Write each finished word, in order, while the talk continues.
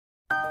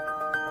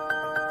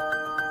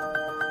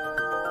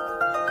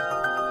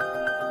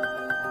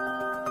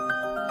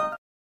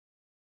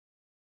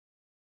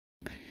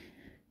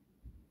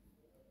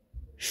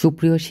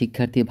সুপ্রিয়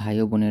শিক্ষার্থী ভাই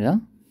ও বোনেরা,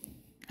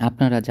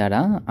 আপনারা যারা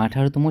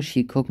 18তম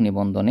শিক্ষক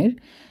নিবন্ধনের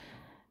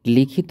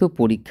লিখিত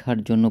পরীক্ষার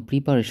জন্য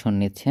প্রিপারেশন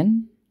নিচ্ছেন,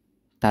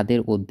 তাদের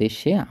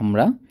উদ্দেশ্যে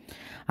আমরা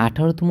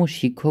 18তম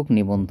শিক্ষক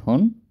নিবন্ধন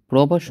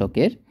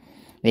প্রবাসকের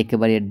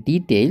একেবারে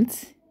ডিটেইলস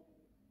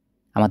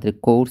আমাদের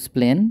কোর্স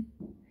প্ল্যান,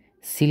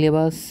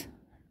 সিলেবাস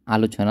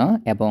আলোচনা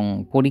এবং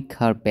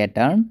পরীক্ষার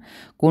প্যাটার্ন,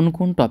 কোন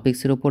কোন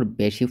টপিকসের ওপর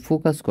বেশি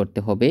ফোকাস করতে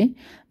হবে,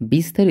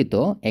 বিস্তারিত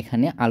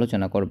এখানে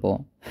আলোচনা করব।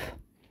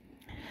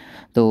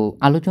 তো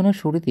আলোচনার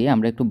শুরুতে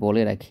আমরা একটু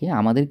বলে রাখি,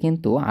 আমাদের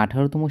কিন্তু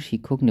 18তম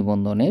শিক্ষক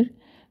নিবন্ধনের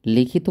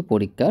লিখিত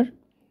পরীক্ষার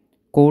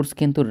কোর্স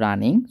কিন্তু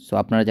রানিং। সো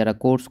আপনারা যারা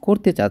কোর্স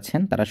করতে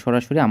চাচ্ছেন তারা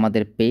সরাসরি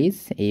আমাদের পেজ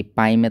এই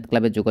পাই ম্যাথ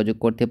ক্লাবে যোগাযোগ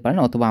করতে পারেন,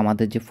 অথবা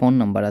আমাদের যে ফোন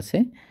নাম্বার আছে,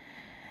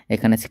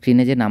 এখানে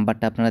স্ক্রিনে যে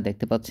নাম্বারটা আপনারা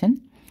দেখতে পাচ্ছেন,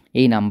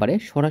 এই নাম্বারে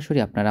সরাসরি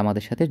আপনারা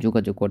আমাদের সাথে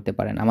যোগাযোগ করতে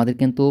পারেন। আমাদের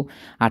কিন্তু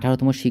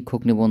 18তম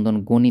শিক্ষক নিবন্ধন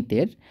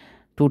গণিতের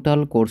টোটাল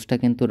কোর্সটা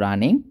কিন্তু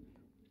রানিং।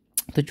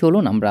 তো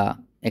চলুন আমরা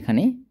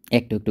এখানে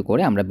একটু একটু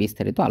করে আমরা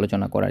বিস্তারিত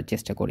আলোচনা করার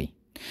চেষ্টা করি।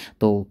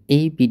 তো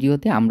এই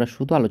ভিডিওতে আমরা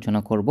শুধু আলোচনা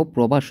করব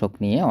প্রভাষক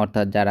নিয়ে,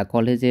 অর্থাৎ যারা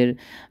কলেজের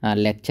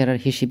লেকচারার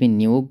হিসেবে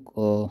নিয়োগ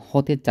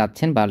হতে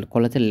চাচ্ছেন বা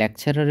কলেজের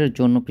লেকচারারের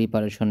জন্য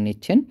প্রিপারেশন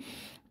নিচ্ছেন,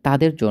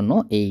 তাদের জন্য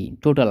এই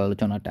টোটাল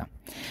আলোচনাটা।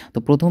 তো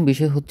প্রথম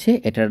বিষয় হচ্ছে,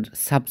 এটার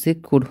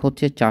সাবজেক্ট কোড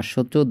হচ্ছে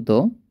 414।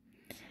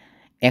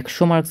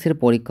 100 মার্কসের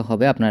পরীক্ষা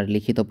হবে, আপনার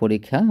লিখিত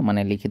পরীক্ষা,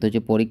 মানে লিখিত যে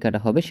পরীক্ষাটা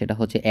হবে সেটা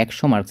হচ্ছে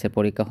 100 মার্কসের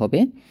পরীক্ষা হবে,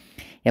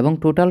 এবং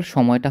টোটাল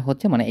সময়টা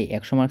হচ্ছে, মানে এই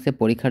 100 মার্কসের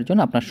পরীক্ষার জন্য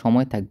আপনার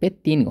সময় থাকবে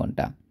 3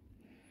 ঘন্টা।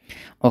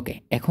 ওকে,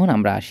 এখন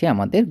আমরা আসি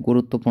আমাদের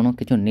গুরুত্বপূর্ণ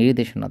কিছু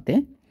নির্দেশনাতে।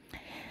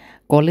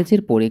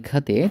 কলেজের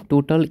পরীক্ষাতে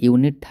টোটাল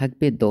ইউনিট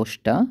থাকবে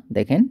 10টা।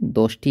 দেখেন,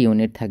 10টি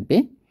ইউনিট থাকবে,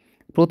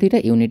 প্রতিটা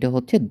ইউনিটে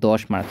হচ্ছে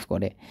 10 মার্কস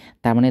করে।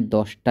 তার মানে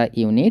 10টা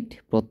ইউনিট,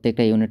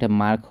 প্রত্যেকটা ইউনিটে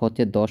মার্ক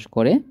হচ্ছে 10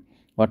 করে,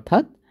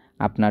 অর্থাৎ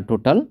আপনার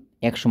টোটাল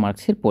 100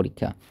 মার্কসের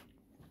পরীক্ষা।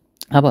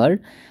 আবার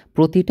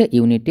প্রতিটা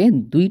ইউনিটে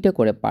 2টা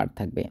করে পার্ট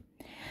থাকবে।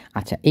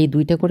 আচ্ছা, এই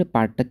 2টা করে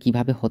পার্টটা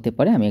কিভাবে হতে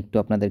পারে আমি একটু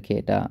আপনাদেরকে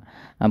এটা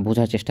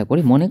বোঝার চেষ্টা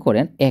করি। মনে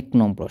করেন 1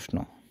 নং প্রশ্ন,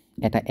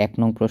 এটা 1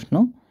 নং প্রশ্ন।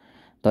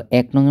 তো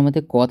 1 নংয়ের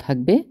মধ্যে ক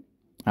থাকবে,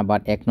 আবার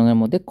 1 নংয়ের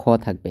মধ্যে খ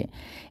থাকবে।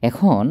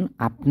 এখন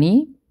আপনি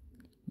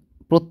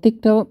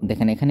প্রত্যেকটা,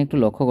 দেখেন এখানে একটু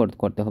লক্ষ্য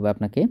করতে হবে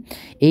আপনাকে,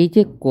 এই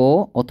যে ক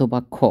অথবা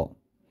খ,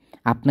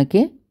 আপনাকে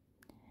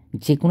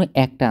যে কোনো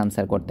একটা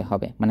আনসার করতে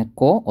হবে, মানে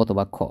ক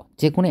অথবা খ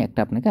যে কোনো একটা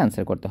আপনাকে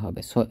আনসার করতে হবে।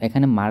 সো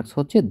এখানে মার্কস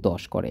হচ্ছে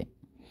 10 করে।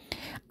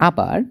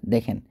 আবার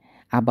দেখেন,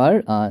 আবার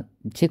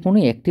যে কোনো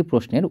একটি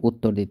প্রশ্নের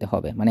উত্তর দিতে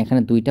হবে, মানে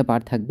এখানে 2টা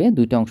পার্ট থাকবে,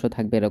 2টা অংশ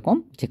থাকবে, এরকম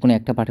যে কোনো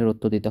একটা পার্টের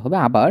উত্তর দিতে হবে।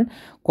 আবার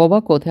ক বা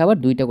কতে আবার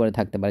 2টা করে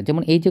থাকতে পারে,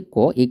 যেমন এই যে ক,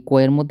 এই ক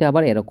এর মধ্যে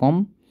আবার এরকম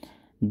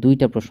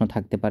 2টা প্রশ্ন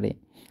থাকতে পারে,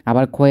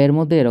 আবার খ এর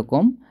মধ্যে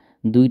এরকম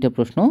 2টা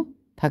প্রশ্ন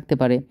থাকতে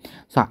পারে।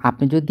 সো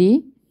আপনি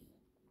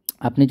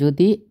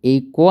যদি এই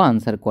ক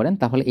আনসার করেন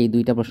তাহলে এই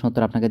 2টা প্রশ্ন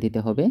উত্তর আপনাকে দিতে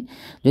হবে,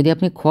 যদি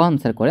আপনি খ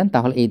আনসার করেন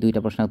তাহলে এই 2টা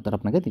প্রশ্নের উত্তর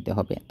আপনাকে দিতে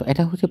হবে। তো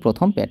এটা হচ্ছে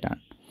প্রথম প্যাটার্ন।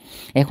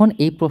 এখন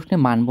এই প্রশ্নে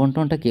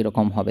মানবন্টনটা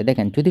কীরকম হবে,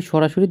 দেখেন যদি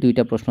সরাসরি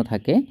 2টা প্রশ্ন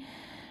থাকে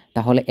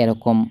তাহলে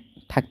এরকম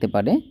থাকতে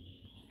পারে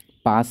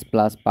 5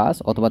 + 5,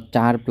 অথবা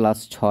 4 +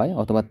 6,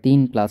 অথবা 3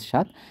 +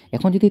 7।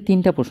 এখন যদি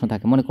 3টা প্রশ্ন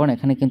থাকে, মনে করেন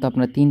এখানে কিন্তু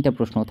আপনার 3টা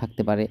প্রশ্নও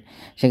থাকতে পারে,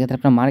 সেক্ষেত্রে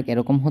আপনার মার্ক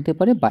এরকম হতে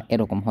পারে বা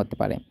এরকম হতে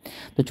পারে।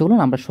 তো চলুন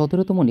আমরা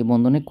 17তম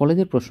নিবন্ধনে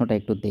কলেজের প্রশ্নটা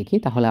একটু দেখি,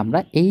 তাহলে আমরা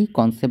এই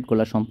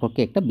কনসেপ্টগুলো সম্পর্কে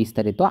একটা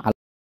বিস্তারিত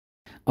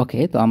ওকে,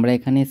 তো আমরা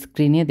এখানে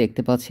স্ক্রিনে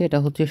দেখতে পাচ্ছি, এটা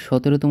হচ্ছে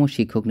 17তম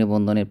শিক্ষক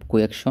নিবন্ধনের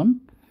কোয়েকশন।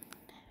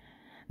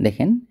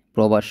 দেখেন,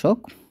 প্রভাষক,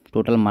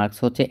 টোটাল মার্কস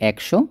হচ্ছে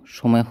 100,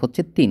 সময়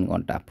হচ্ছে 3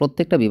 ঘন্টা,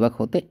 প্রত্যেকটা বিভাগ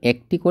হতে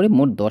একটি করে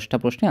মোট 10টা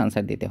প্রশ্নে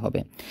আনসার দিতে হবে।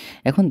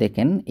 এখন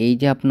দেখেন, এই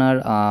যে আপনার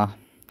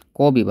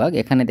ক বিভাগ,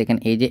 এখানে দেখেন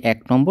এই যে 1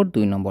 নম্বর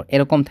 2 নম্বর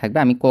এরকম থাকবে,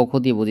 আমি ক খ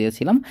দিয়ে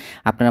বুঝিয়েছিলাম,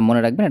 আপনারা মনে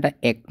রাখবেন এটা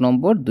 1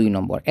 নম্বর 2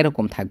 নম্বর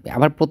এরকম থাকবে,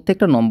 আবার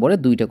প্রত্যেকটা নম্বরে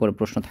 2টা করে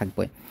প্রশ্ন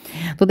থাকবে।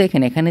 তো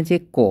দেখেন এখানে যে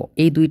ক,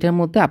 এই 2টার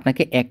মধ্যে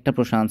আপনাকে একটা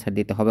প্রশ্ন আনসার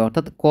দিতে হবে,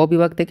 অর্থাৎ ক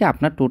বিভাগ থেকে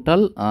আপনার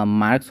টোটাল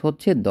মার্কস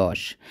হচ্ছে 10।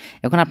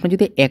 এখন আপনি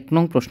যদি 1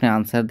 নং প্রশ্নে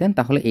আনসার দেন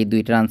তাহলে এই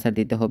 2টার আনসার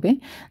দিতে হবে,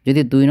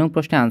 যদি 2 নং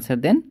প্রশ্নে আনসার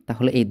দেন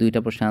তাহলে এই 2টা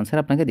প্রশ্নের আনসার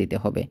আপনাকে দিতে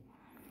হবে।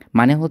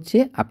 মানে হচ্ছে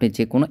আপনি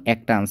যে কোনো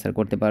একটা আনসার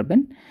করতে পারবেন,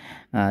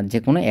 যে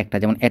কোনো একটা,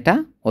 যেমন এটা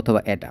অথবা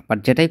এটা, বাট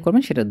যেটাই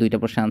করবেন সেটা 2টা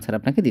প্রশ্নের আনসার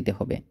আপনাকে দিতে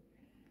হবে।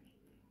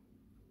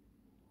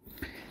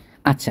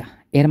 আচ্ছা,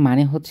 এর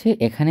মানে হচ্ছে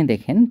এখানে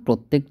দেখেন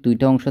প্রত্যেক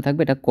 2টা অংশ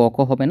থাকবে, এটা ক ক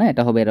হবে না,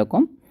 এটা হবে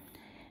এরকম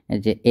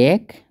যে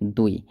 1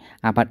 2।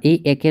 আবার এই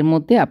 1-এর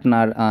মধ্যে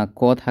আপনার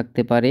ক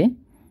থাকতে পারে,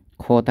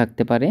 খ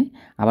থাকতে পারে,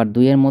 আবার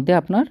 2-এর মধ্যে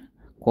আপনার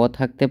ক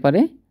থাকতে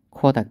পারে, খ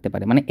থাকতে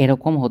পারে, মানে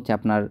এরকম হচ্ছে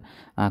আপনার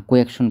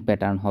কোয়েকশন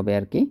প্যাটার্ন হবে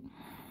আর কি।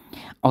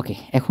 ওকে,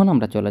 এখন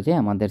আমরা চলে যাই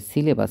আমাদের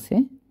সিলেবাসে।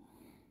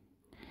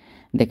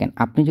 দেখেন,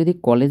 আপনি যদি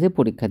কলেজে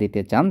পরীক্ষা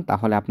দিতে চান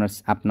তাহলে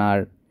আপনার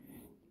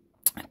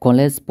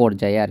কলেজ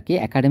পর্যায়ে আর কি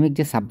একাডেমিক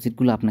যে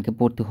সাবজেক্টগুলো আপনাকে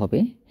পড়তে হবে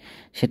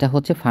সেটা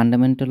হচ্ছে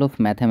ফান্ডামেন্টাল অফ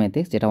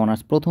ম্যাথামেটিক্স, যেটা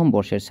অনার্স প্রথম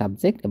বর্ষের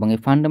সাবজেক্ট, এবং এই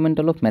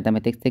ফান্ডামেন্টাল অফ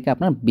ম্যাথামেটিক্স থেকে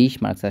আপনার 20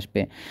 মার্কস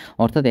আসবে।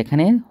 অর্থাৎ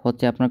এখানে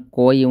হচ্ছে আপনার ক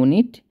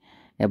ইউনিট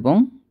এবং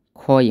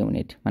খ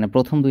ইউনিট, মানে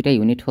প্রথম 2টা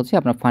ইউনিট হচ্ছে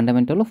আপনার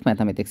ফান্ডামেন্টাল অফ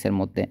ম্যাথামেটিক্সের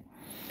মধ্যে।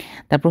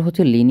 তারপর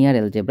হচ্ছে লিনিয়ার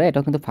অ্যালজেব্রা,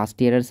 এটাও কিন্তু ফার্স্ট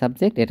ইয়ারের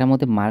সাবজেক্ট, এটার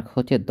মধ্যে মার্ক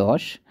হচ্ছে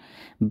 10।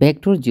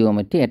 ভেক্টর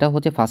জিওমেট্রি, এটা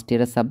হচ্ছে ফার্স্ট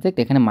ইয়ারের সাবজেক্ট,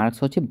 এখানে মার্কস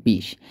হচ্ছে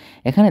 20।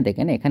 এখানে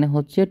দেখেন, এখানে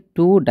হচ্ছে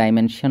 2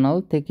 ডাইমেনশনাল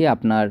থেকে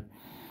আপনার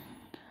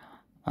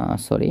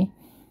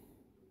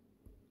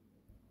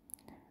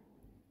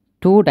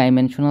টু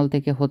ডাইমেনশনাল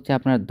থেকে হচ্ছে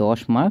আপনার 10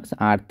 মার্কস,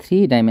 আর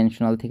 3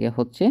 ডাইমেনশনাল থেকে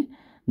হচ্ছে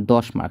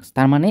 10 মার্কস।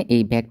 তার মানে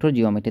এই ভেক্টর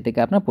জিওমেট্রি থেকে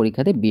আপনার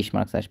পরীক্ষাতে 20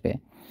 মার্কস আসবে।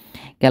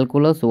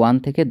 ক্যালকুলাস 1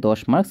 থেকে 10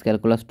 মার্কস,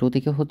 ক্যালকুলাস 2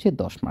 থেকে হচ্ছে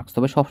 10 মার্কস।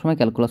 তবে সবসময়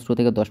ক্যালকুলাস 2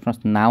 থেকে 10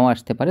 মার্কস নাও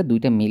আসতে পারে,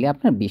 দুইটা মিলে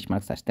আপনার 20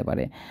 মার্কস আসতে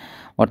পারে।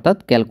 অর্থাৎ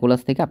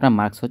ক্যালকুলাস থেকে আপনার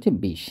মার্কস হচ্ছে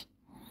 20।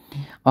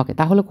 ওকে,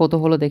 তাহলে কত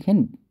হলো দেখেন,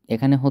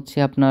 এখানে হচ্ছে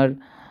আপনার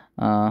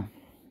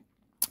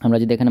আমরা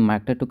যদি এখানে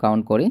মার্কটা একটু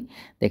কাউন্ট করি,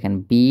 দেখেন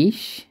 20,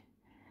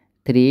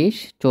 30,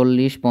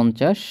 40,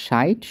 50,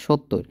 60,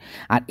 70।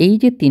 আর এই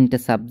যে তিনটা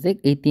সাবজেক্ট,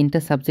 এই তিনটা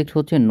সাবজেক্ট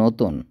হচ্ছে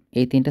নতুন,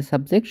 এই তিনটা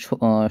সাবজেক্ট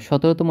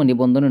 17তম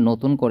নিবন্ধনে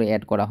নতুন করে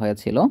অ্যাড করা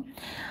হয়েছিল।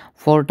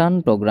 ফরটার্ন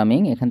প্রোগ্রামিং,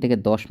 এখান থেকে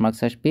 10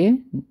 মার্কস আসবে,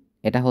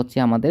 এটা হচ্ছে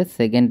আমাদের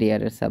সেকেন্ড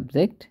ইয়ারের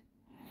সাবজেক্ট।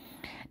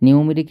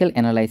 নিউমেরিক্যাল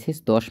অ্যানালাইসিস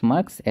 10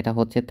 মার্কস, এটা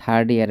হচ্ছে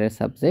থার্ড ইয়ারের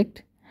সাবজেক্ট।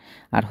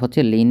 আর হচ্ছে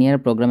লিনিয়ার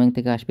প্রোগ্রামিং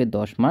থেকে আসবে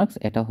 10 মার্কস,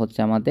 এটা হচ্ছে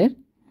আমাদের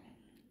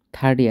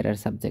থার্ড ইয়ারের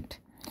সাবজেক্ট।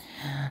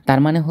 তার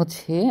মানে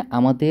হচ্ছে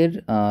আমাদের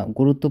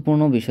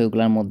গুরুত্বপূর্ণ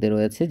বিষয়গুলোর মধ্যে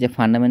রয়েছে যে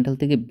ফান্ডামেন্টাল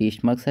থেকে 20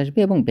 মার্কস আসবে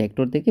এবং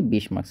ভেক্টর থেকে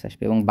 20 মার্কস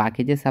আসবে, এবং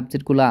বাকি যে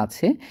সাবজেক্টগুলো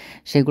আছে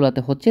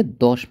সেগুলোতে হচ্ছে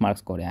 10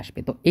 মার্কস করে আসবে।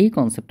 তো এই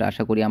কনসেপ্টটা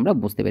আশা করি আমরা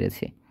বুঝতে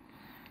পেরেছি।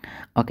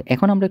 ওকে,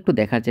 এখন আমরা একটু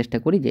দেখার চেষ্টা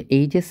করি যে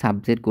এই যে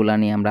সাবজেক্টগুলো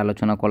নিয়ে আমরা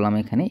আলোচনা করলাম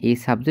এখানে, এই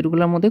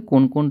সাবজেক্টগুলোর মধ্যে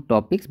কোন কোন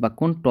টপিকস বা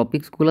কোন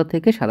টপিকসগুলো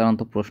থেকে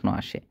সাধারণত প্রশ্ন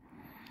আসে।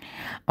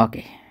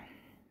 ওকে,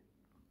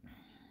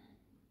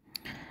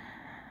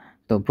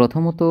 তো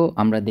প্রথমত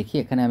আমরা দেখি,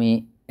 এখানে আমি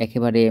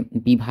একেবারে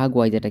বিভাগ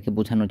ওয়াইজ এটাকে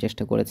বোঝানোর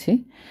চেষ্টা করেছি।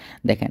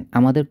 দেখেন,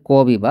 আমাদের ক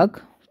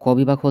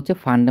বিভাগ হচ্ছে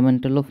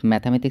ফান্ডামেন্টাল অফ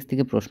ম্যাথামেটিক্স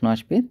থেকে প্রশ্ন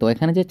আসবে। তো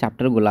এখানে যে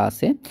চ্যাপ্টারগুলো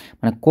আছে,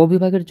 মানে ক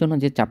বিভাগের জন্য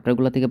যে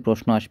চ্যাপ্টারগুলো থেকে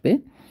প্রশ্ন আসবে,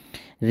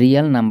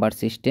 real number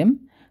system,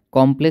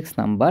 complex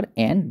number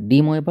and D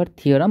মোয়েবার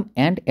theorem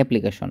and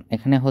application.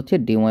 এখানে হচ্ছে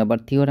ডি মোয়েবার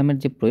থিওরামের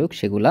যে প্রয়োগ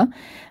সেগুলা,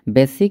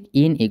 basic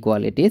in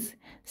equalities,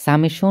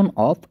 summation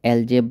of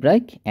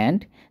algebraic and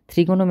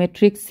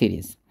থ্রিগোনোমেট্রিক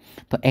series.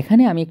 তো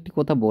এখানে আমি একটি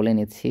কথা বলে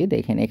নিচ্ছি,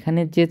 দেখেন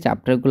এখানে যে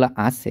চ্যাপ্টারগুলো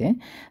আছে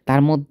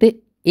তার মধ্যে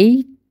এই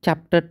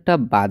চ্যাপ্টারটা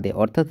বাদে,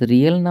 অর্থাৎ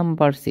রিয়েল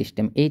নাম্বার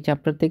সিস্টেম, এই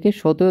চ্যাপ্টার থেকে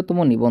 17তম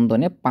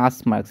নিবন্ধনে 5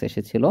 মার্কস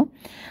এসেছিল।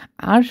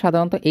 আর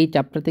সাধারণত এই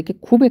চ্যাপ্টার থেকে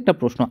খুব একটা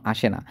প্রশ্ন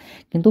আসে না,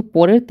 কিন্তু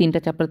পরের 3টা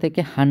চ্যাপ্টার থেকে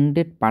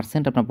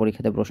 100% আপনার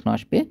পরীক্ষাতে প্রশ্ন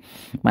আসবে।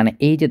 মানে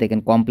এই যে দেখেন,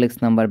 কমপ্লেক্স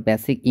নাম্বার,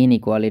 বেসিক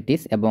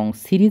ইনইকুয়ালিটিস এবং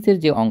সিরিজের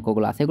যে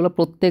অঙ্কগুলো আছে এগুলো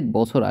প্রত্যেক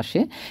বছর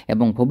আসে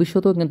এবং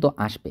ভবিষ্যতেও কিন্তু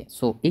আসবে।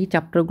 সো এই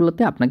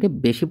চ্যাপ্টারগুলোতে আপনাকে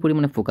বেশি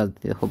পরিমাণে ফোকাস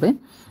দিতে হবে।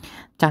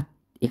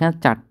 এখানে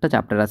 4টা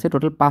চ্যাপ্টার আছে,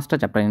 টোটাল 5টা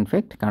চ্যাপ্টার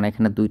ইনফ্যাক্ট, কারণ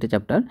এখানে 2টা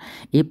চ্যাপ্টার।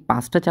 এই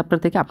 5টা চ্যাপ্টার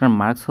থেকে আপনার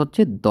মার্কস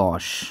হচ্ছে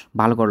 10।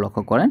 ভালো করে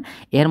লক্ষ্য করেন,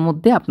 এর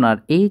মধ্যে আপনার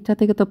এইটা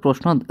থেকে তো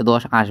প্রশ্ন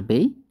 10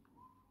 আসবেই।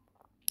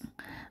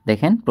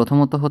 দেখেন,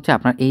 প্রথমত হচ্ছে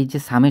আপনার এই যে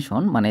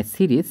সামেশন মানে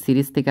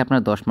সিরিজ থেকে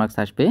আপনার 10 মার্কস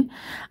আসবে।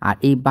 আর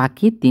এই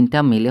বাকি 3টা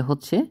মিলে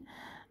হচ্ছে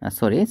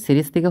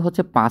সিরিজ থেকে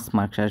হচ্ছে 5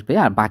 মার্কস আসবে,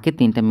 আর বাকি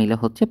 3টা মিলে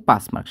হচ্ছে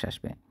 5 মার্কস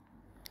আসবে,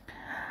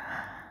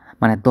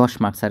 মানে 10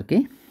 মার্কস আর কি।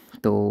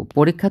 তো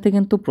পরীক্ষাতে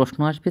কিন্তু প্রশ্ন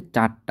আসবে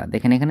 4টা।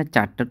 দেখেন এখানে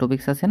 4টা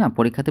টপিকস আছে না,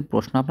 পরীক্ষাতে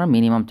প্রশ্ন আপনার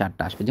মিনিমাম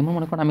 4টা আসবে। যেমন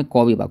মনে করেন আমি ক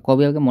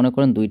বিভাগে মনে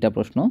করেন 2টা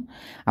প্রশ্ন,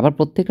 আবার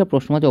প্রত্যেকটা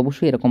প্রশ্ন মাঝে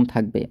অবশ্যই এরকম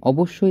থাকবে,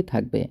 অবশ্যই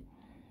থাকবে।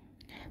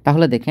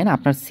 তাহলে দেখেন,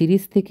 আপনার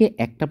সিরিজ থেকে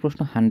একটা প্রশ্ন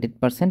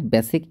 100%,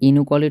 বেসিক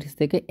ইনইকুয়ালিটিস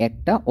থেকে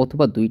একটা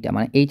অথবা 2টা,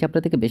 মানে এই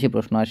চ্যাপ্টার থেকে বেশি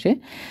প্রশ্ন আসে।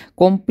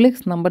 কমপ্লেক্স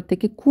নাম্বার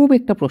থেকে খুব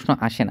একটা প্রশ্ন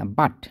আসে না,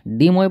 বাট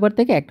ডি মোয়েবার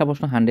থেকে একটা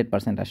প্রশ্ন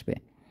 100% আসবে।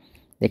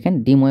 দেখেন,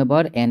 ডি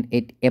মোয়েবার অ্যান্ড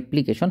এট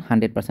অ্যাপ্লিকেশন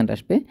 100%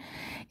 আসবে।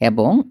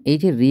 এবং এই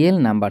যে real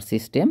number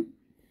system,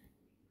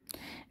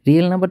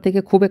 real number থেকে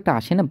খুব একটা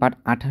আসে না, বাট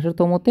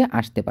 18তমতে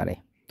আসতে পারে।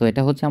 তো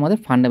এটা হচ্ছে আমাদের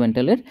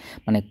ফান্ডামেন্টালের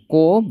মানে ক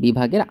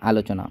বিভাগের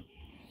আলোচনা।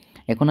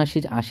 এখন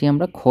আসি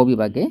আমরা খ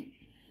বিভাগে।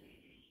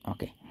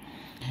 ওকে,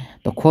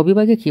 তো খ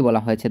বিভাগে কী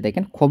বলা হয়েছে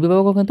দেখেন, খ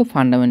বিভাগও কিন্তু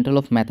ফান্ডামেন্টাল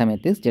অফ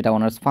ম্যাথামেটিক্স, যেটা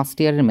অনার্স ফার্স্ট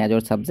ইয়ারের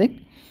major subject,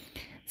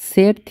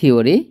 set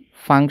theory,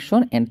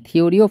 function and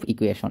theory of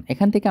equation.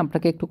 এখান থেকে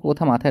আপনাকে একটু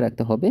কথা মাথায়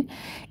রাখতে হবে,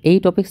 এই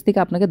টপিক্স থেকে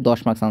আপনাকে 10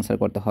 মার্কস আনসার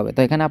করতে হবে। তো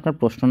এখানে আপনার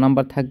প্রশ্ন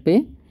নাম্বার থাকবে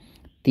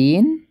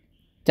 3,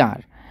 4,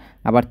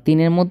 আবার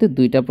 3-এর মধ্যে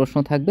 2টা প্রশ্ন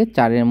থাকবে,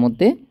 4-এর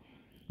মধ্যে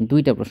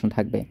 2টা প্রশ্ন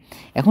থাকবে।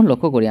 এখন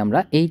লক্ষ্য করি আমরা,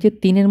 এই যে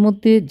 3-এর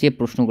মধ্যে যে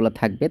প্রশ্নগুলো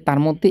থাকবে তার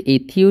মধ্যে এই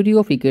থিওরি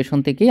অফ ইকুয়েশন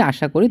থেকেই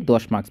আশা করি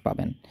 10 মার্কস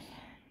পাবেন।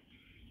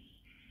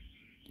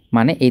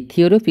 মানে এই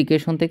থিওরি অফ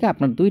ইকুয়েশন থেকে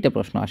আপনার 2টা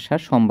প্রশ্ন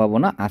আসার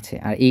সম্ভাবনা আছে,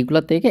 আর এইগুলো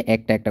থেকে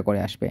একটা একটা করে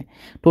আসবে।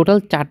 টোটাল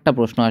 4টা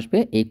প্রশ্ন আসবে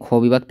এই খ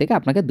বিভাগ থেকে,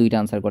 আপনাকে 2টা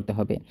আনসার করতে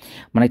হবে।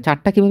 মানে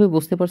 4টা কীভাবে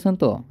বুঝতে পারছেন?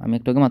 তো আমি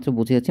একটু আগে মাত্র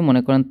বুঝিয়েছি,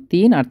 মনে করেন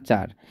 3 আর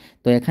 4,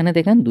 তো এখানে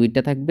দেখেন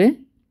 2টা থাকবে,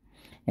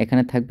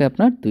 এখানে থাকবে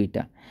আপনার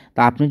 2টা। তো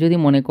আপনি যদি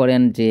মনে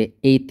করেন যে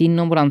এই 3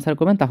 নম্বর আনসার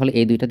করবেন তাহলে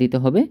এই 2টা দিতে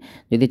হবে,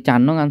 যদি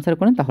 4 নং আনসার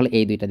করেন তাহলে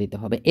এই 2টা দিতে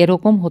হবে,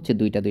 এরকম হচ্ছে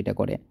 2টা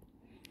করে।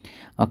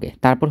 ওকে,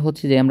 তারপর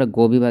হচ্ছে যে আমরা গ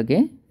বিভাগে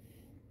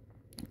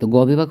তো গ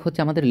বিভাগ হচ্ছে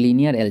আমাদের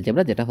লিনিয়ার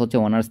অ্যালজেব্রা, যেটা হচ্ছে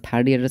অনার্স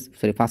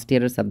ফার্স্ট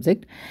ইয়ারের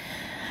সাবজেক্ট।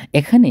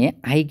 এখানে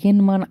আইগেন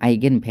মান,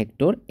 আইগেন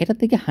ভেক্টর, এটা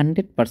থেকে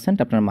 100%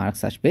 আপনার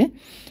মার্কস আসবে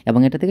এবং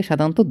এটা থেকে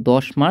সাধারণত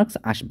 10 মার্কস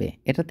আসবে,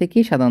 এটা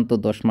থেকেই সাধারণত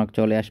 10 মার্ক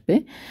চলে আসবে।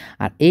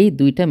 আর এই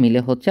দুইটা মিলে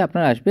হচ্ছে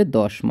আপনার আসবে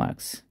 10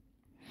 মার্কস।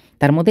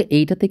 তার মধ্যে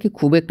এইটা থেকে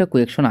খুব একটা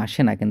কোয়েকশন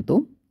আসে না,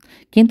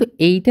 কিন্তু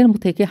এইটার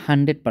থেকে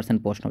 100%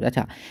 প্রশ্ন হবে।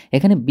 আচ্ছা,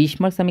 এখানে 20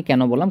 মার্কস আমি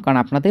কেন বললাম, কারণ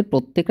আপনাদের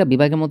প্রত্যেকটা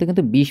বিভাগের মধ্যে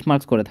কিন্তু 20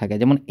 মার্কস করে থাকে,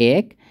 যেমন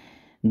 1,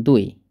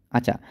 2।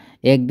 আচ্ছা,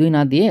 1, 2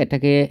 না দিয়ে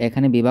এটাকে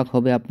এখানে বিভাগ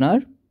হবে আপনার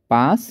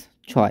 5,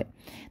 6।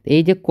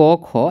 এই যে ক,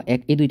 খ,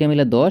 এই দুইটা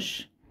মিলে 10,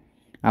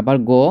 আবার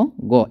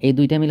গ, এই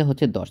দুইটা মিলে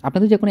হচ্ছে 10।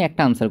 আপনাদের যে কোনো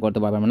একটা আনসার করতে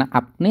পারবেন না,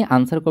 আপনি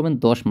আনসার করবেন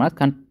 10 মার্কস,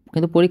 কারণ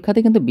কিন্তু পরীক্ষাতে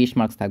কিন্তু 20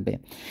 মার্কস থাকবে।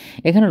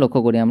 এখানে লক্ষ্য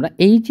করি আমরা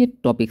এই যে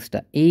টপিক্সটা,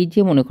 এই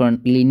যে মনে করেন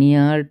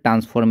লিনিয়ার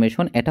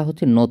ট্রান্সফরমেশন, এটা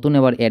হচ্ছে নতুন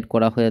এবার অ্যাড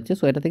করা হয়েছে,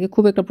 সো এটা থেকে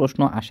খুব একটা প্রশ্ন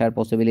আসার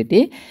পসিবিলিটি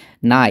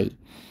নাই।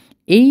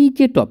 এই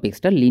যে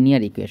টপিক্সটা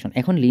লিনিয়ার ইকুয়েশন,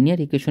 এখন লিনিয়ার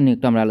ইকুয়েশন নিয়ে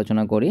একটু আমরা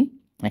আলোচনা করি।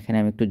 এখানে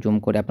আমি একটু জুম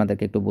করে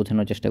আপনাদেরকে একটু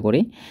বোঝানোর চেষ্টা করি।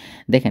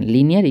 দেখেন,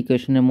 লিনিয়ার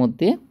ইকুয়েশনের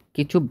মধ্যে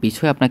কিছু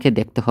বিষয় আপনাকে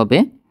দেখতে হবে,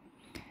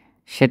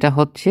 সেটা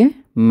হচ্ছে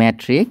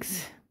ম্যাট্রিক্স,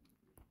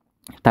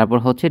 তারপর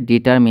হচ্ছে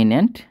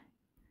ডিটারমিনেন্ট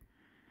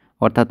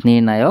অর্থাৎ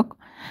নির্ণায়ক,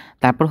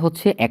 তারপর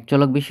হচ্ছে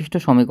একচলক বিশিষ্ট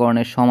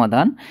সমীকরণের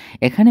সমাধান।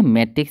 এখানে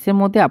ম্যাট্রিক্সের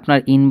মধ্যে আপনার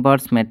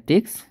ইনভার্স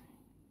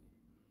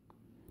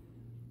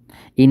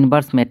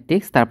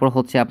ম্যাট্রিক্স, তারপর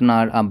হচ্ছে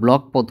আপনার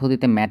ব্লক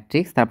পদ্ধতিতে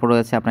ম্যাট্রিক্স, তারপর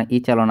রয়েছে আপনার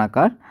ইচালন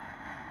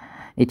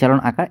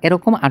আকার,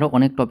 এরকম আরও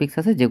অনেক টপিক্স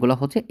আছে যেগুলো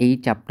হচ্ছে এই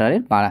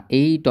চ্যাপ্টারের বা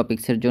এই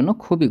টপিক্সের জন্য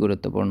খুবই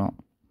গুরুত্বপূর্ণ।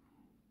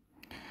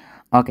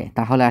 ওকে,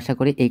 তাহলে আশা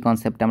করি এই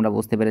কনসেপ্টটা আমরা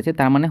বুঝতে পেরেছি।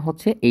 তার মানে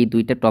হচ্ছে এই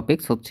দুইটা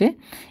টপিক্স হচ্ছে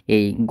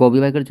এই গ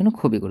বিভাগের জন্য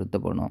খুবই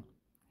গুরুত্বপূর্ণ।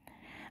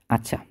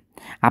 আচ্ছা,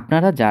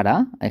 আপনারা যারা,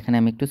 এখানে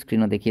আমি একটু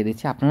স্ক্রিনও দেখিয়ে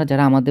দিচ্ছি, আপনারা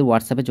যারা আমাদের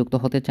হোয়াটসঅ্যাপে যুক্ত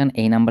হতে চান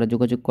এই নাম্বারে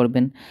যোগাযোগ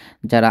করবেন।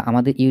 যারা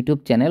আমাদের ইউটিউব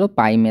চ্যানেল ও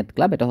পাই ম্যাথ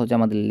ক্লাব, এটা হচ্ছে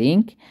আমাদের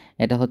লিঙ্ক,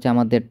 এটা হচ্ছে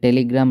আমাদের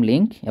টেলিগ্রাম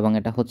লিঙ্ক এবং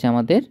এটা হচ্ছে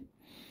আমাদের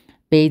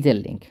পেজের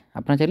লিঙ্ক,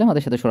 আপনারা চাইলে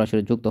আমাদের সাথে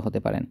সরাসরি যুক্ত হতে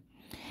পারেন।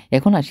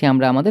 এখন আসি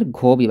আমরা আমাদের ঘ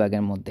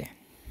বিভাগের মধ্যে।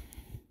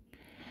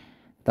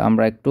 তো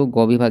আমরা একটু গ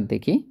বিভাগ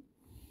দেখি।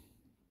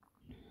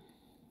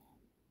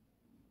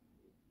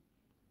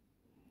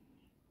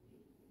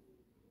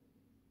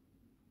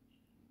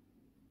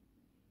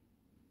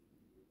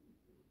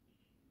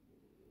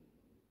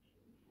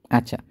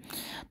 আচ্ছা,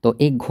 তো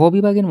এই ঘ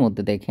বিভাগের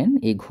মধ্যে দেখেন,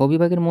 এই ঘ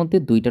বিভাগের মধ্যে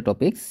দুইটা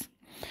টপিক্স।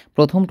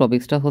 প্রথম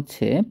টপিক্সটা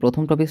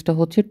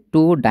হচ্ছে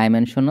 2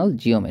 ডাইমেনশনাল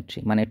জিওমেট্রি,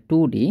 মানে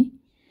 2D।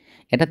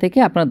 এটা থেকে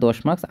আপনার 10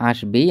 মার্কস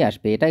আসবেই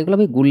আসবে, এটা এগুলো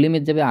গুল্লি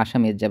মেজ যাবে, আশা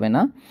মেজ যাবে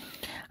না।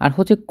 আর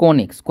হচ্ছে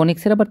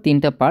কনিক্সের আবার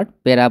 3টা part,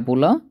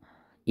 parabola,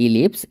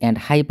 ellipse and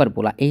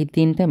hyperbola, এই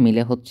 3টা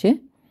মিলে হচ্ছে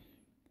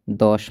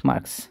 10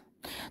 মার্কস।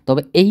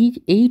 তবে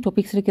এই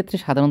টপিক্সের ক্ষেত্রে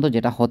সাধারণত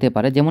যেটা হতে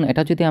পারে, যেমন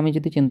এটা আমি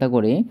যদি চিন্তা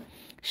করি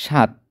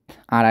 7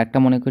 আর একটা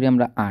মনে করি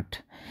আমরা 8,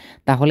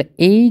 তাহলে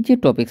এই যে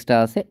টপিক্সটা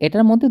আছে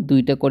এটার মধ্যে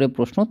 2টা করে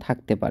প্রশ্ন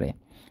থাকতে পারে,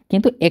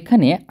 কিন্তু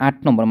এখানে 8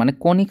 নম্বর মানে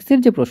কনিক্সের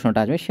যে প্রশ্নটা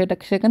আসবে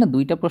সেখানে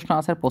 2টা প্রশ্ন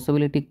আসার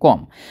পসিবিলিটি কম,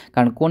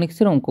 কারণ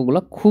কনিক্সের অঙ্কগুলো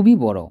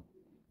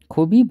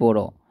খুবই বড়।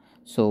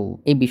 সো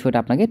এই বিষয়টা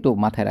আপনাকে একটু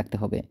মাথায় রাখতে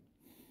হবে।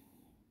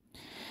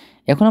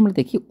 এখন আমরা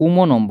দেখি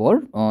উমো নম্বর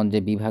যে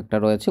বিভাগটা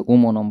রয়েছে,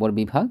 উমো নম্বর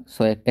বিভাগ।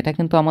 সো এটা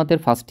কিন্তু আমাদের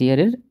ফার্স্ট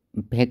ইয়ারের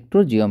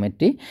ভেক্টর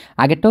জিওমেট্রি,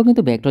 আগেরটাও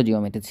কিন্তু ভেক্টর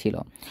জিওমেট্রি ছিল।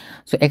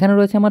 সো এখানে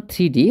রয়েছে আমার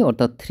 3D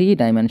অর্থাৎ 3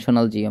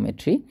 ডাইমেনশনাল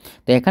জিওমেট্রি।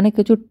 তো এখানে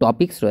কিছু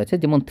টপিকস রয়েছে,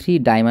 যেমন 3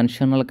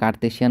 dimensional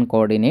Cartesian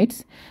coordinates,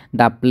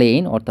 the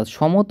plane অর্থাৎ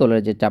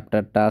সমতলের যে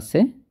চ্যাপ্টারটা আছে,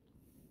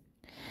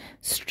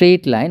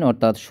 স্ট্রেট লাইন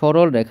অর্থাৎ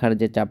সরল রেখার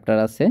যে চ্যাপ্টার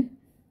আছে,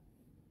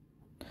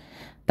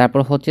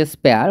 তারপর হচ্ছে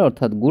স্পেয়ার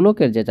অর্থাৎ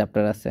গোলকের যে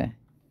চ্যাপ্টার আছে,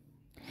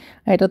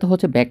 এটা তো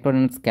হচ্ছে ভেক্টর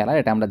অ্যান্ড স্কেলার,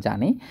 এটা আমরা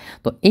জানি।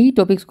 তো এই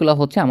টপিকসগুলো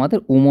হচ্ছে আমাদের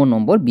উমো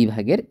নম্বর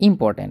বিভাগের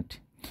ইম্পর্ট্যান্ট।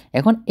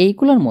 এখন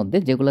এইগুলোর মধ্যে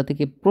যেগুলো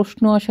থেকে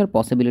প্রশ্ন আসার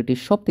পসিবিলিটি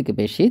সব থেকে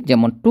বেশি,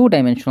 যেমন 2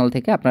 ডাইমেনশনাল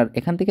থেকে আপনার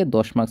এখান থেকে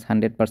 10 মার্কস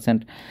 100%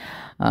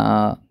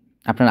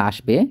 আপনার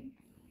আসবে,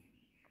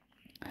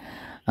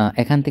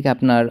 এখান থেকে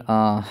আপনার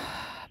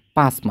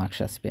 5 মার্কস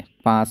আসবে,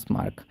 5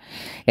 মার্ক।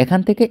 এখান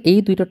থেকে এই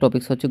দুইটা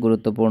টপিকস হচ্ছে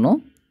গুরুত্বপূর্ণ,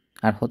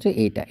 আর হচ্ছে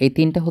এই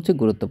 3টা হচ্ছে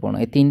গুরুত্বপূর্ণ।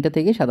 এই 3টা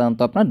থেকে সাধারণত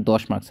আপনার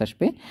 10 মার্কস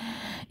আসবে,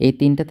 এই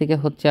 3টা থেকে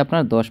হচ্ছে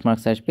আপনার 10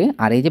 মার্কস আসবে।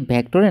 আর এই যে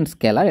ভেক্টর অ্যান্ড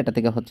স্কেলার, এটা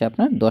থেকে হচ্ছে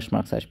আপনার 10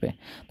 মার্কস আসবে।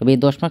 তবে এই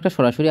 10 মার্কটা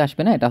সরাসরি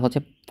আসবে না, এটা হচ্ছে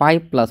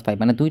 5+5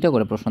 মানে 2টা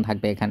করে প্রশ্ন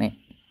থাকবে এখানে।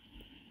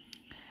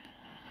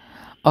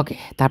 ওকে,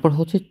 তারপর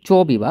হচ্ছে চ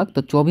বিভাগ। তো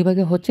চ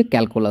বিভাগে হচ্ছে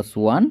ক্যালকুলাস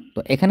 1। তো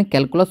এখানে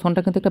ক্যালকুলাস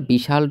 1টা কিন্তু একটা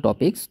বিশাল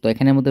টপিক্স। তো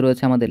এখানের মধ্যে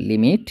রয়েছে আমাদের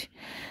লিমিট,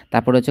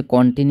 তারপর রয়েছে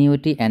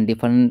কন্টিনিউটি অ্যান্ড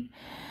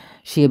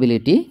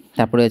ডিফারেন্সিয়েবিলিটি,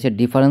 তারপর রয়েছে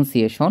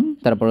ডিফারেন্সিয়েশন,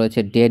 তারপর রয়েছে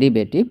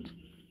ডেরিভেটিভ,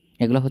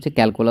 এগুলো হচ্ছে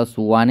ক্যালকুলাস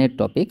 1-এর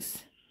টপিক্স।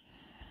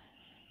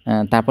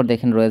 তারপর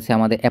দেখেন রয়েছে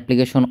আমাদের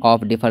application of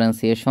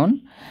differentiation,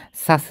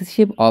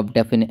 সাসেসিভ of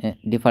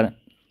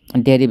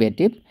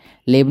derivative,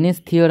 লেবনিজ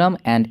theorem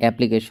and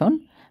application,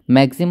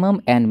 maximum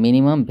and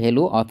minimum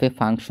value of A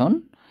function,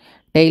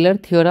 Taylor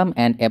theorem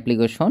and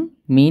application,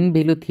 mean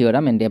value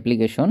theorem and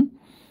application,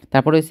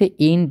 তারপর হচ্ছে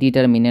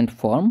ইনডিটারমিনেন্ট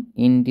ফর্ম।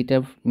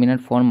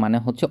 ইনডিটারমিনেন্ট ফর্ম মানে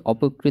হচ্ছে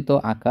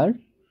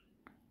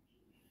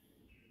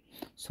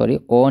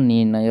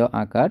অনির্ণয়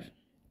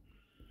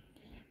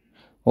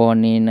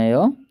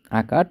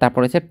আকার। তারপর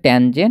হচ্ছে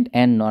ট্যানজেন্ট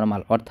অ্যান্ড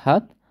নর্মাল,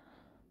 অর্থাৎ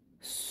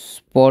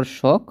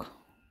স্পর্শক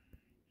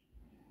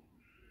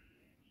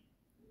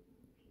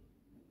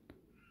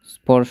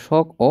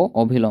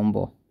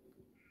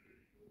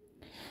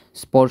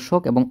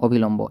এবং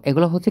অভিলম্ব,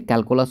 এগুলো হচ্ছে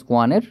ক্যালকুলাস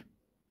 1-এর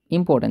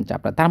ইম্পর্টেন্ট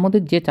চ্যাপ্টার। তার মধ্যে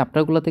যে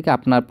চ্যাপ্টারগুলো থেকে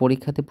আপনার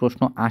পরীক্ষাতে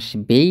প্রশ্ন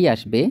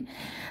আসবে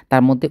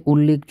তার মধ্যে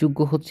উল্লেখযোগ্য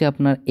হচ্ছে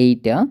আপনার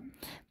এইটা।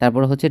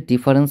 তারপরে হচ্ছে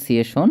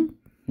ডিফারেন্সিয়েশন,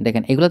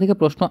 দেখেন এগুলো থেকে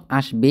প্রশ্ন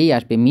আসবে,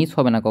 মিস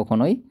হবে না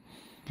কখনোই।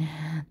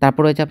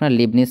 তারপর হচ্ছে আপনার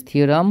Leibniz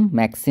theorem,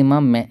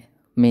 maximum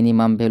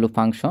minimum value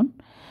function.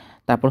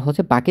 তারপর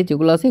হচ্ছে বাকি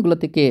যেগুলো আছে এগুলো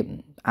থেকে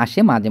আসে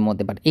মাঝে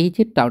মধ্যে, বাট এই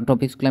যে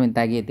টপিকসগুলো আমি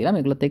দাগিয়ে দিলাম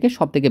এগুলো থেকে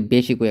সব থেকে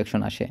বেশি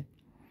কোয়েকশন আসে।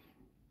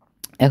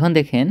 এখন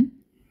দেখেন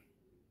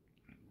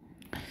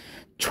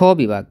 6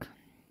 বিভাগ,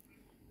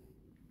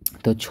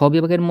 তো 6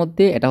 বিভাগের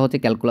মধ্যে এটা হচ্ছে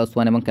ক্যালকুলাস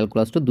 1 এবং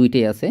ক্যালকুলাস 2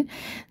 দুইটাই আছে।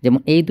 যেমন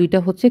এই দুইটা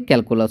হচ্ছে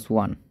ক্যালকুলাস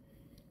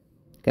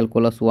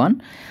 1,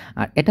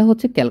 আর এটা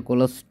হচ্ছে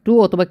ক্যালকুলাস 2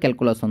 অথবা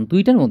ক্যালকুলাস 1,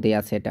 দুইটার মধ্যেই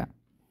আছে এটা,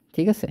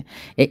 ঠিক আছে।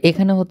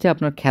 এখানে হচ্ছে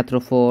আপনার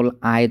ক্ষেত্রফল,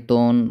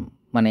 আয়তন,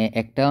 মানে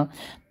একটা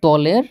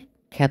তলের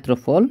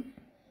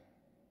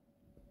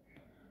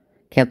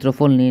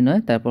ক্ষেত্রফল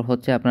নির্ণয়, তারপর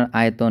হচ্ছে আপনার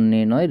আয়তন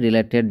নির্ণয়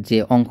রিলেটেড যে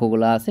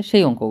অঙ্কগুলো আছে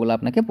সেই অঙ্কগুলো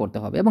আপনাকে পড়তে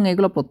হবে, এবং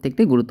এগুলো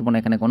প্রত্যেকটাই গুরুত্বপূর্ণ,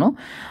 এখানে কোনো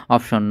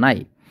অপশন নাই।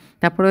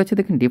 তারপরে হচ্ছে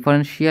দেখেন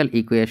ডিফারেনশিয়াল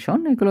ইকুয়েশন,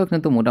 এগুলো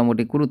কিন্তু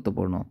মোটামুটি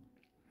গুরুত্বপূর্ণ।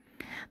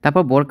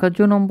 তারপর বর্গাজ্য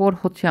নম্বর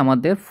হচ্ছে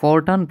আমাদের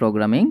ফরটান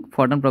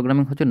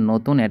প্রোগ্রামিং হচ্ছে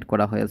নতুন অ্যাড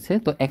করা হয়েছে।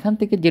 তো এখান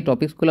থেকে যে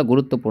টপিকসগুলো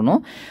গুরুত্বপূর্ণ,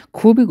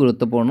 খুবই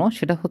গুরুত্বপূর্ণ,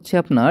 সেটা হচ্ছে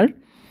আপনার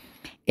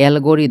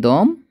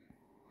অ্যালগরিদম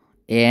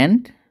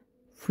অ্যান্ড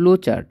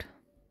ফ্লোচার্ট,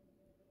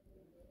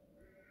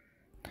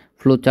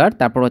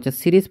 তারপর হচ্ছে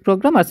সিরিজ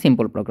প্রোগ্রাম আর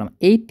সিম্পল প্রোগ্রাম,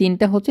 এই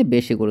তিনটা হচ্ছে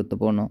বেশি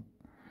গুরুত্বপূর্ণ।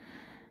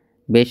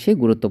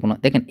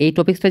 দেখেন এই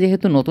টপিক্সটা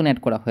যেহেতু নতুন অ্যাড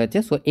করা হয়েছে,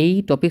 সো এই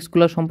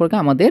টপিক্সগুলো সম্পর্কে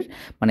আমাদের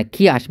মানে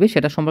কি আসবে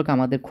সেটা সম্পর্কে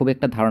আমাদের খুব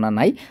একটা ধারণা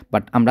নাই,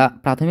 বাট আমরা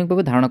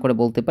প্রাথমিকভাবে ধারণা করে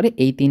বলতে পারি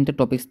এই তিনটে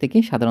টপিক্স থেকে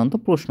সাধারণত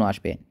প্রশ্ন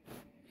আসবে।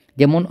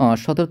 যেমন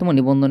 17তম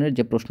নিবন্ধনের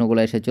যে প্রশ্নগুলো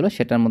এসেছিলো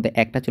সেটার মধ্যে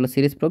একটা ছিল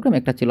সিরিজ প্রোগ্রাম,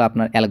 একটা ছিল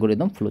আপনার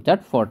অ্যালগরিদম,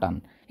 ফ্লোচার্ট, ফরটান,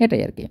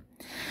 এটাই আর কি।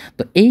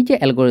 তো এই যে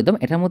অ্যালগরিদম,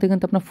 এটার মধ্যে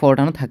কিন্তু আপনার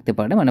ফরটানও থাকতে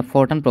পারে, মানে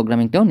ফরটান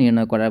প্রোগ্রামিংটাও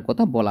নির্ণয় করার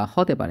কথা বলা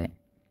হতে পারে।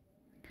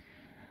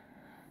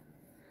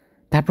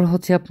 তারপর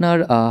হচ্ছে আপনার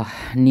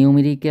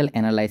নিউমেরিক্যাল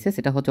অ্যানালাইসিস,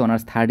 এটা হচ্ছে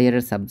অনার্স 3rd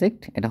ইয়ারের সাবজেক্ট,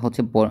 এটা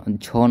হচ্ছে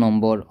 6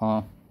 নম্বর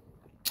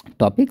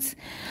টপিক্স।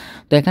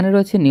 তো এখানে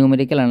রয়েছে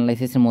নিউমেরিক্যাল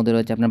অ্যানালাইসিসের মধ্যে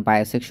রয়েছে আপনার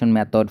বায়োসেকশন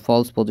method,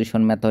 false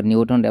position method,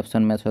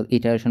 Newton-Raphson method,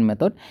 iteration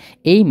method.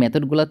 এই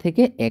মেথডগুলো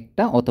থেকে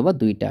একটা অথবা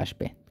দুইটা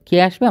আসবে, কে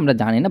আসবে আমরা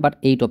জানি না, বাট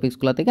এই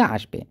টপিক্সগুলো থেকে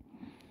আসবে।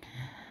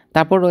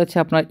 তারপর রয়েছে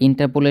আপনার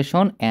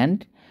ইন্টারপোলেশন অ্যান্ড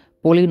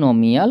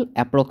পলিনোমিয়াল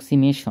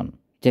অ্যাপ্রক্সিমেশন,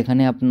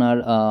 যেখানে আপনার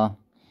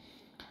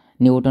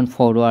নিউটন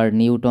ফরওয়ার্ড,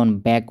 নিউটন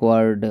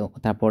ব্যাকওয়ার্ড,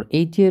 তারপর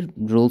এই যে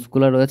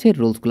রুলসগুলো রয়েছে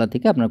রুলসগুলো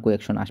থেকে আপনার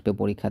কোয়েকশন আসবে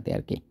পরীক্ষাতে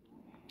আর কি।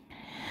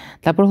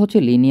 তারপর হচ্ছে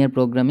লিনিয়ার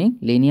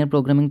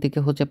প্রোগ্রামিং থেকে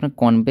হচ্ছে আপনার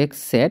কনভেক্স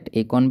সেট,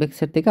 এই কনভেক্স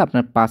সেট থেকে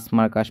আপনার 5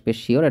 মার্ক আসবে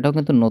শিওর, এটাও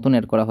কিন্তু নতুন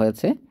অ্যাড করা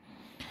হয়েছে।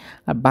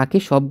 আর বাকি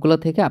সবগুলো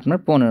থেকে আপনার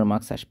 15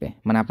 মার্কস আসবে,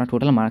 মানে আপনার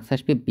টোটাল মার্কস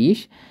আসবে 20,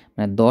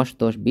 মানে 10,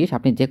 10, 20,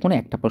 আপনি যে কোনো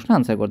একটা প্রশ্ন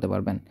আনসার করতে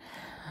পারবেন।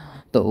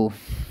 তো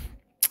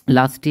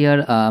last year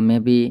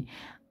maybe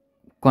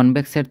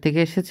convex set থেকে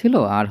এসেছিল,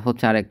 আর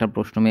হচ্ছে আর একটা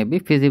প্রশ্ন মেবি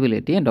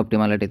ফিজিবিলিটি অ্যান্ড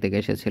অপটিমালিটি থেকে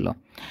এসেছিল।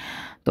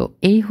 তো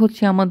এই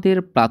হচ্ছে আমাদের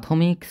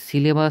প্রাথমিক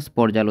সিলেবাস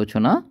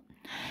পর্যালোচনা।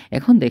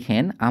 এখন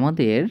দেখেন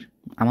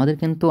আমাদের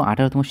কিন্তু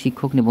 18তম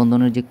শিক্ষক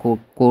নিবন্ধনের যে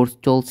কোর্স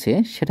চলছে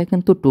সেটা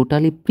কিন্তু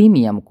টোটালি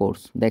প্রিমিয়াম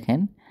কোর্স। দেখেন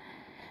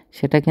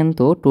সেটা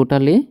কিন্তু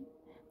টোটালি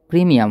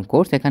প্রিমিয়াম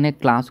কোর্স, এখানে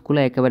ক্লাসগুলো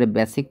একেবারে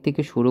বেসিক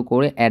থেকে শুরু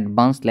করে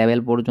অ্যাডভান্স লেভেল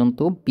পর্যন্ত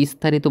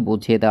বিস্তারিত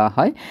বুঝিয়ে দেওয়া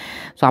হয়।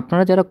 সো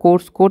আপনারা যারা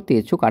কোর্স করতে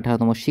ইচ্ছুক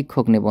 18তম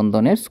শিক্ষক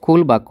নিবন্ধনের,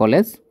 স্কুল বা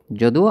কলেজ,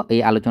 যদিও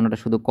এই আলোচনাটা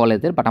শুধু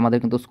কলেজের, বাট আমাদের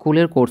কিন্তু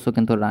স্কুলের কোর্সও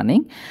কিন্তু রানিং,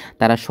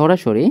 তারা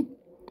সরাসরি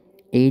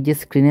এই যে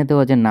স্ক্রিনে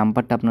দেওয়া যে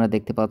নাম্বারটা আপনারা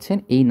দেখতে পাচ্ছেন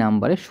এই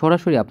নাম্বারে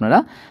সরাসরি আপনারা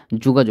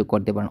যোগাযোগ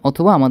করতে পারেন,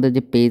 অথবা আমাদের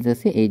যে পেজ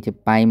আছে এই যে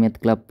পাই ম্যাথ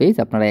ক্লাব পেজ,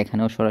 আপনারা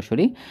এখানেও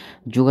সরাসরি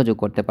যোগাযোগ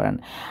করতে পারেন।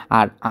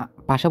 আর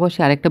পাশাপাশি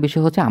আরেকটা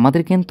বিষয় হচ্ছে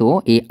আমাদের কিন্তু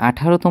এই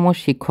 18তম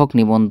শিক্ষক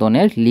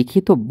নিবন্ধনের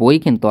লিখিত বই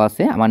কিন্তু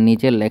আছে, আমার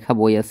নিজের লেখা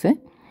বই আছে,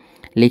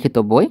 লিখিত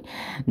বই,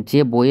 যে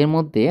বইয়ের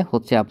মধ্যে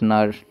হচ্ছে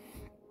আপনার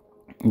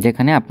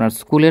যেখানে আপনার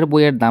স্কুলের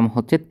বইয়ের দাম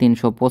হচ্ছে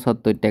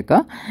 375 টাকা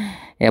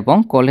এবং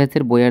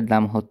কলেজের বইয়ের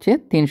দাম হচ্ছে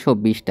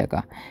 320 টাকা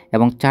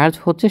এবং চার্জ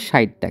হচ্ছে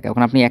 60 টাকা।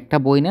 এখন আপনি একটা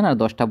বই নেন আর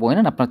 10টা বই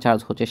নেন, আপনার চার্জ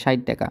হচ্ছে 60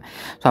 টাকা।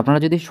 তো আপনারা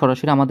যদি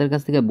সরাসরি আমাদের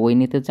কাছ থেকে বই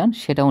নিতে চান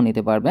সেটাও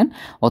নিতে পারবেন,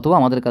 অথবা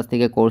আমাদের কাছ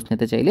থেকে কোর্স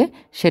নিতে চাইলে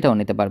সেটাও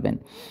নিতে পারবেন।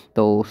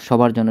 তো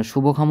সবার জন্য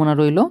শুভকামনা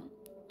রইল,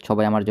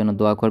 সবাই আমার জন্য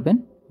দোয়া করবেন।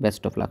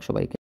 বেস্ট অফ লাক সবাইকে।